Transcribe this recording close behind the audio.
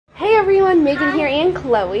everyone, Megan here and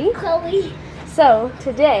Chloe. So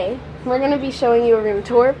today we're going to be showing you a room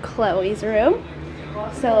tour of Chloe's room.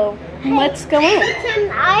 So let's go in. Can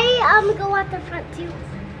I go at the front too?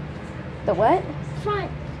 The what? Front.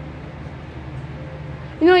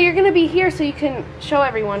 You know, you're going to be here so you can show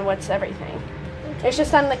everyone what's everything. Okay. It's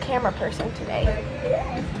just I'm the camera person today.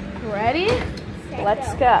 Ready?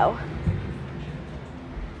 Let's go.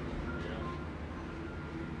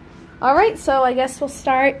 Alright, so I guess we'll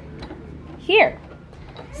start here.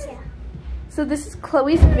 So this is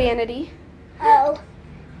Chloe's vanity. Oh.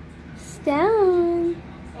 Stone.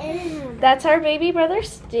 That's our baby brother,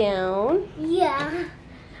 Stone. Yeah.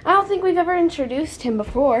 I don't think we've ever introduced him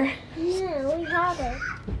before. No, we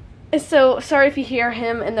haven't. So sorry if you hear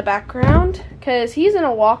him in the background, because he's in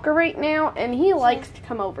a walker right now, and he likes to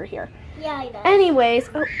come over here. Yeah, he does. Anyways,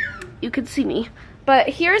 oh, you could see me. But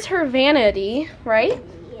here's her vanity, right?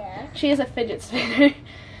 Yeah. She has a fidget spinner.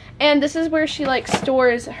 And this is where she like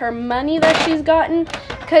stores her money that she's gotten,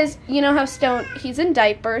 because you know how Stone, he's in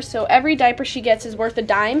diapers, so every diaper she gets is worth a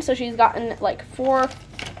dime. So she's gotten like $4.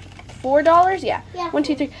 Yeah. $1,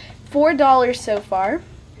 2, 3, $4 so far.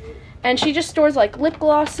 And she just stores like lip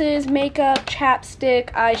glosses, makeup,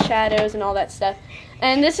 chapstick, eyeshadows, and all that stuff.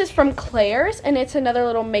 And this is from Claire's, and it's another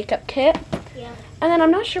little makeup kit. Yeah. And then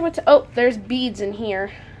I'm not sure what to, oh, there's beads in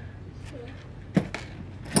here.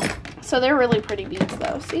 So they're really pretty beads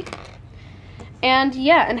though, see? And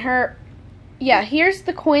yeah, and here's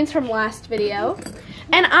the coins from last video.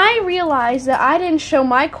 And I realized that I didn't show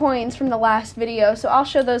my coins from the last video, so I'll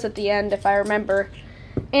show those at the end if I remember.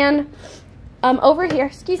 And over here,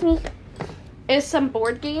 excuse me, is some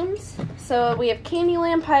board games. So we have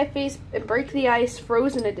Candyland, Pie Face, and Break the Ice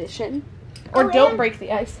Frozen Edition. Or Don't Break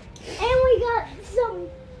the Ice. And we got some.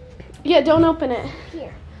 Yeah, don't open it.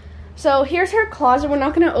 Here. So here's her closet. We're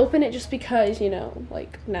not going to open it just because, you know,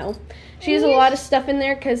 like, no. She has a lot of stuff in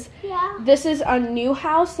there because this is a new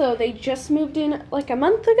house, so they just moved in like a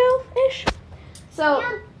month ago-ish. So,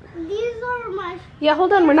 these are my... Yeah,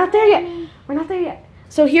 hold on. We're not there yet. We're not there yet.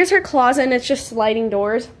 So here's her closet, and it's just sliding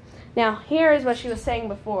doors. Now, here is what she was saying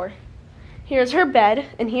before. Here's her bed,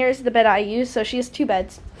 and here's the bed I use, so she has 2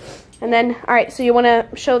 beds. And then, all right, so you want to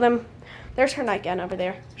show them. There's her nightgown over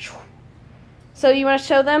there. So you want to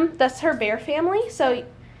show them, that's her bear family. So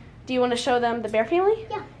do you want to show them the bear family?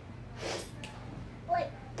 Yeah. Like,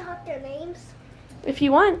 talk their names? If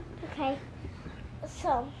you want. Okay.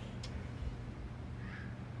 So.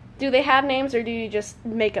 Do they have names, or do you just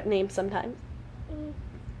make up names sometimes?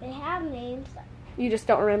 They have names. You just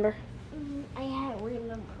don't remember? I don't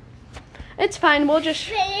remember. It's fine. We'll just...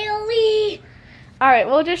 Bailey! All right,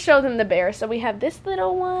 we'll just show them the bear. So we have this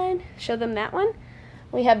little one. Show them that one.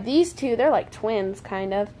 We have these 2. They're like twins,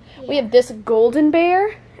 kind of. Yeah. We have this golden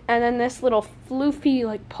bear, and then this little floofy,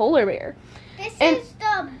 like, polar bear. This is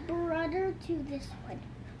the brother to this one.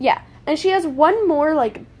 Yeah, and she has one more,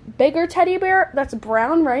 like, bigger teddy bear that's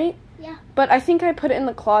brown, right? Yeah. But I think I put it in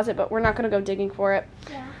the closet, but we're not going to go digging for it.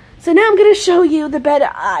 Yeah. So now I'm going to show you the bed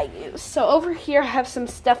I use. So over here I have some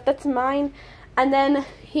stuff that's mine, and then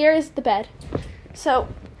here is the bed. So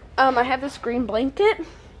I have this green blanket.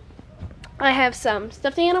 I have some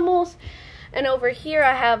stuffed animals, and over here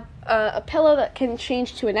I have a pillow that can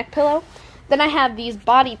change to a neck pillow. Then I have these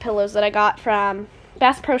body pillows that I got from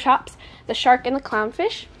Bass Pro Shops, the shark and the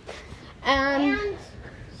clownfish. And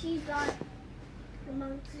she got the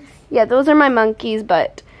monkeys. Yeah, those are my monkeys,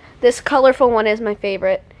 but this colorful one is my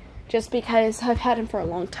favorite, just because I've had him for a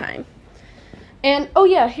long time. And, oh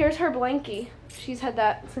yeah, here's her blankie. She's had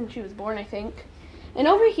that since she was born, I think. And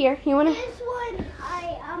over here, you want to... This one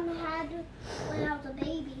I had when I was a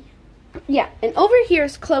baby. Yeah, and over here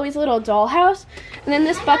is Chloe's little dollhouse. And then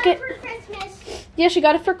this bucket... I got it for Christmas. Yeah, she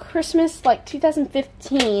got it for Christmas, like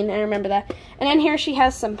 2015. I remember that. And then here she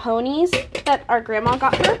has some ponies that our grandma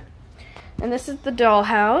got her. And this is the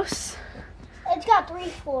dollhouse. It's got 3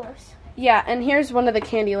 floors. Yeah, and here's one of the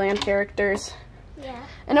Candyland characters. Yeah.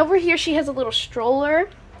 And over here she has a little stroller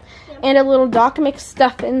and a little Doc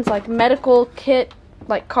McStuffins, like medical kit,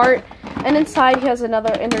 like cart. And inside he has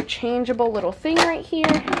another interchangeable little thing right here.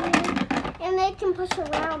 And they can push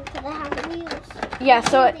around because it has wheels. Yeah,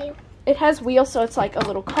 so it has wheels, so it's like a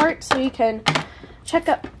little cart, so you can check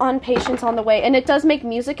up on patients on the way. And it does make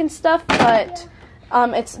music and stuff, but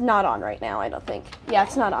it's not on right now, I don't think. Yeah,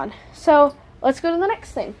 it's not on. So let's go to the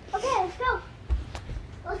next thing. Okay, let's go.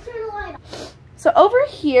 Let's turn the light on. So over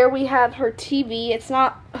here we have her TV. It's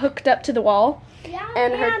not hooked up to the wall. Yeah,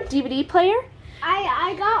 and her DVD player.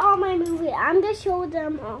 I got all my movies. I'm going to show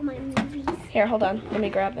them all my movies. Here, hold on. Let me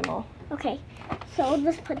grab them all. Okay, so we'll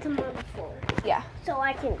just put them on the floor. Yeah. So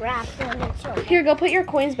I can grab them and show them. Here, go put your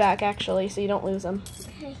coins back, actually, so you don't lose them.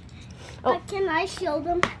 Okay. Oh. But can I show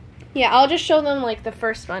them? Yeah, I'll just show them, like, the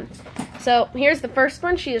first one. So, here's the first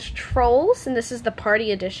one. She is Trolls, and this is the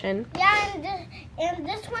party edition. Yeah, and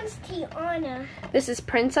this one's Tiana. This is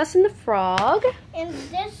Princess and the Frog. And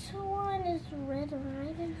this one is Red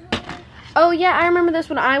Riding Hood. Oh, yeah, I remember this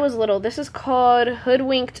when I was little. This is called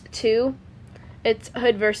Hoodwinked 2. It's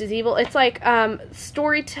Hood versus Evil. It's like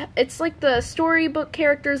it's like the storybook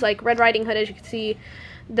characters, like Red Riding Hood, as you can see,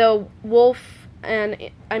 the wolf, and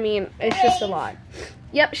I mean, it's just a lot.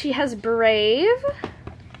 Yep, she has Brave.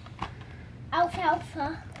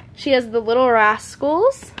 Alfalfa. She has the Little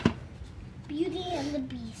Rascals. Beauty and the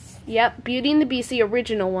Beast. Yep, Beauty and the Beast, the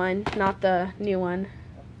original one, not the new one.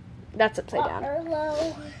 That's upside down.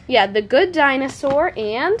 Arlo. Yeah, the Good Dinosaur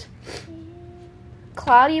and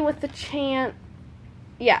Cloudy with a Chance.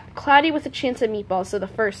 Yeah, Cloudy with a Chance of Meatballs, so the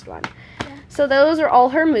first one. Yeah. So those are all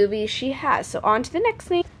her movies she has. So on to the next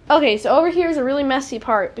thing. Okay, so over here is a really messy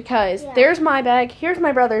part because there's my bag, here's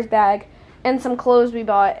my brother's bag, and some clothes we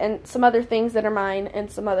bought, and some other things that are mine,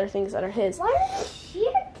 and some other things that are his. Why is she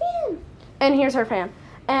a fan? And here's her fan.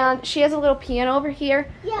 And she has a little piano over here,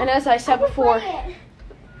 Yeah, and as I said before, play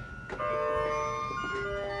it.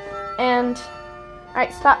 and,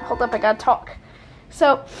 alright, stop, hold up, I gotta talk.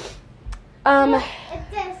 So, Look, it's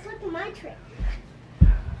this. Look at my trick.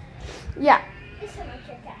 yeah. This is my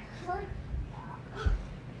trick, actually.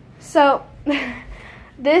 So,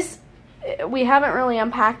 this, we haven't really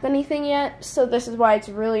unpacked anything yet, so this is why it's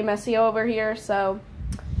really messy over here, so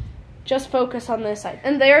just focus on this side.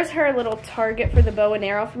 And there's her little target for the bow and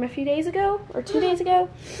arrow from a few days ago, or 2 days ago.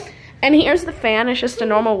 And here's the fan. It's just a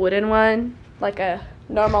normal wooden one, like a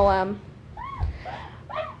normal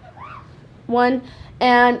one.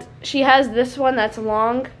 And she has this one that's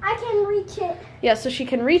long. I can reach it. Yeah, so she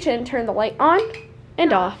can reach it and turn the light on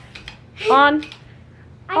and off. On,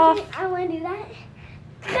 off. I want to do that.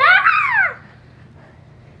 Ah!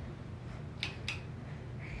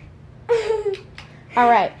 All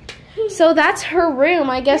right. So that's her room.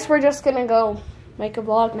 I guess we're just going to go make a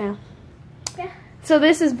vlog now. Yeah. So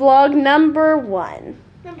this is vlog number 1.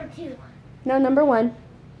 Number 2. No, number 1.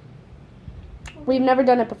 We've never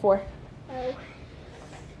done it before. Oh.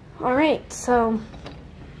 All right, so.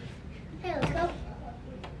 Hey, let's go.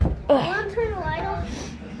 Want to turn the light on?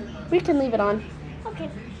 We can leave it on. Okay.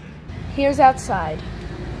 Here's outside.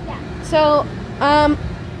 Yeah. So,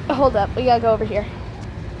 hold up. We gotta go over here.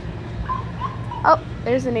 Oh,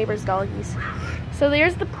 there's the neighbor's doggies. So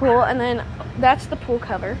there's the pool, and then that's the pool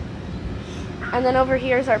cover. And then over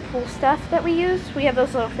here is our pool stuff that we use. We have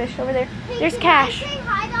those little fish over there. Hey, There's can Cash. I say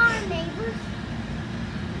hi to our neighbors?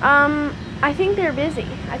 I think they're busy.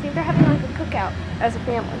 I think they're having like a cookout as a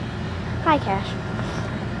family. Hi, Cash.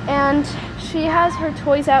 And she has her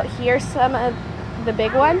toys out here, some of the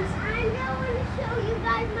big ones. I'm going to show you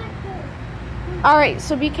guys my pool. All right,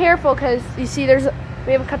 so be careful because you see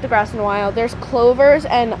we haven't cut the grass in a while. There's clovers,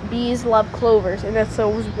 and bees love clovers, and that's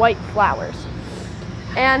those white flowers.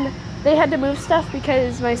 And they had to move stuff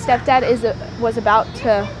because my stepdad was about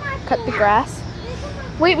to cut the grass.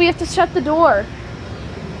 Wait, we have to shut the door.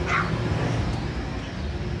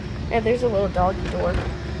 And there's a little doggy door.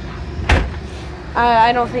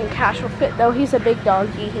 I don't think Cash will fit though. He's a big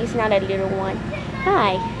doggy. He's not a little one.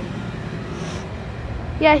 Hi.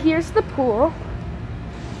 Yeah, here's the pool.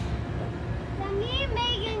 Now me and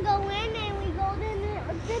Megan go in and we go in there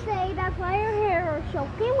today. That's why her hair is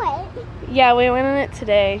soaking wet. Yeah, we went in it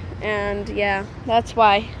today, and yeah, that's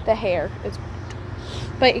why the hair is.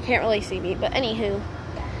 But you can't really see me. But anywho,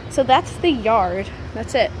 so that's the yard.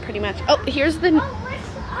 That's it, pretty much. Oh, here's the. Oh, let's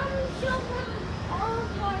show them all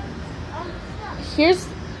of our stuff. Here's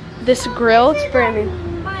this grill. It's brand new.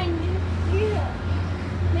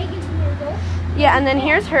 Megan's noodle. Yeah, and then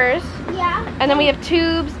here's hers. Yeah. And then we have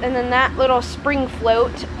tubes, and then that little spring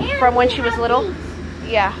float from when she was little.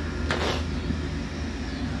 Yeah.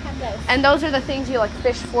 And those are the things you like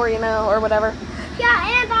fish for, you know, or whatever.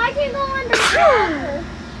 Yeah, and I can go underwater.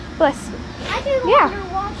 Bless you. I can go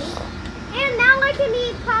underwater. And now I can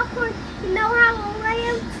eat popcorn. You know how old I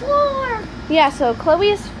am? 4. Yeah, so Chloe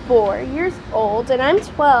is 4 years old, and I'm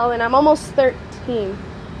 12, and I'm almost 13.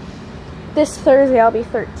 This Thursday I'll be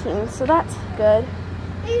 13, so that's good.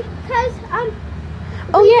 Because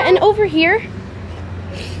Oh yeah, and over here.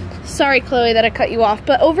 Sorry, Chloe, that I cut you off,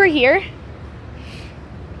 but over here,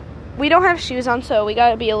 we don't have shoes on, so we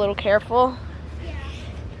gotta be a little careful.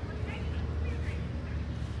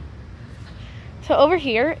 So over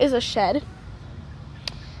here is a shed,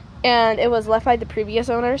 and it was left by the previous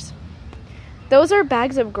owners. Those are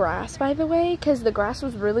bags of grass, by the way, because the grass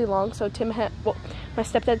was really long, so my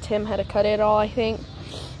stepdad Tim had to cut it all, I think.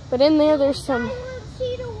 But in there, there's some...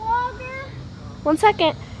 See the water? 1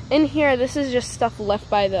 second. In here, this is just stuff left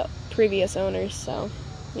by the previous owners, so,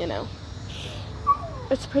 you know.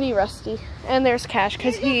 It's pretty rusty. And there's Cash,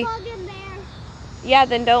 because he... There's a bug in there. Yeah,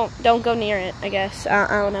 then don't go near it, I guess. I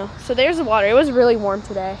don't know. So there's the water. It was really warm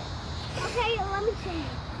today. Okay, let me show you.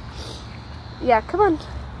 Yeah, come on.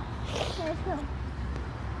 Okay, let's go. Okay.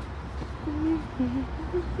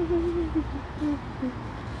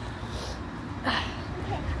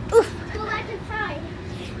 Let's go back inside.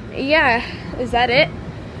 Yeah, is that it?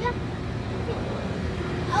 Yep.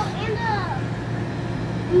 Oh, and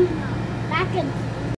back inside.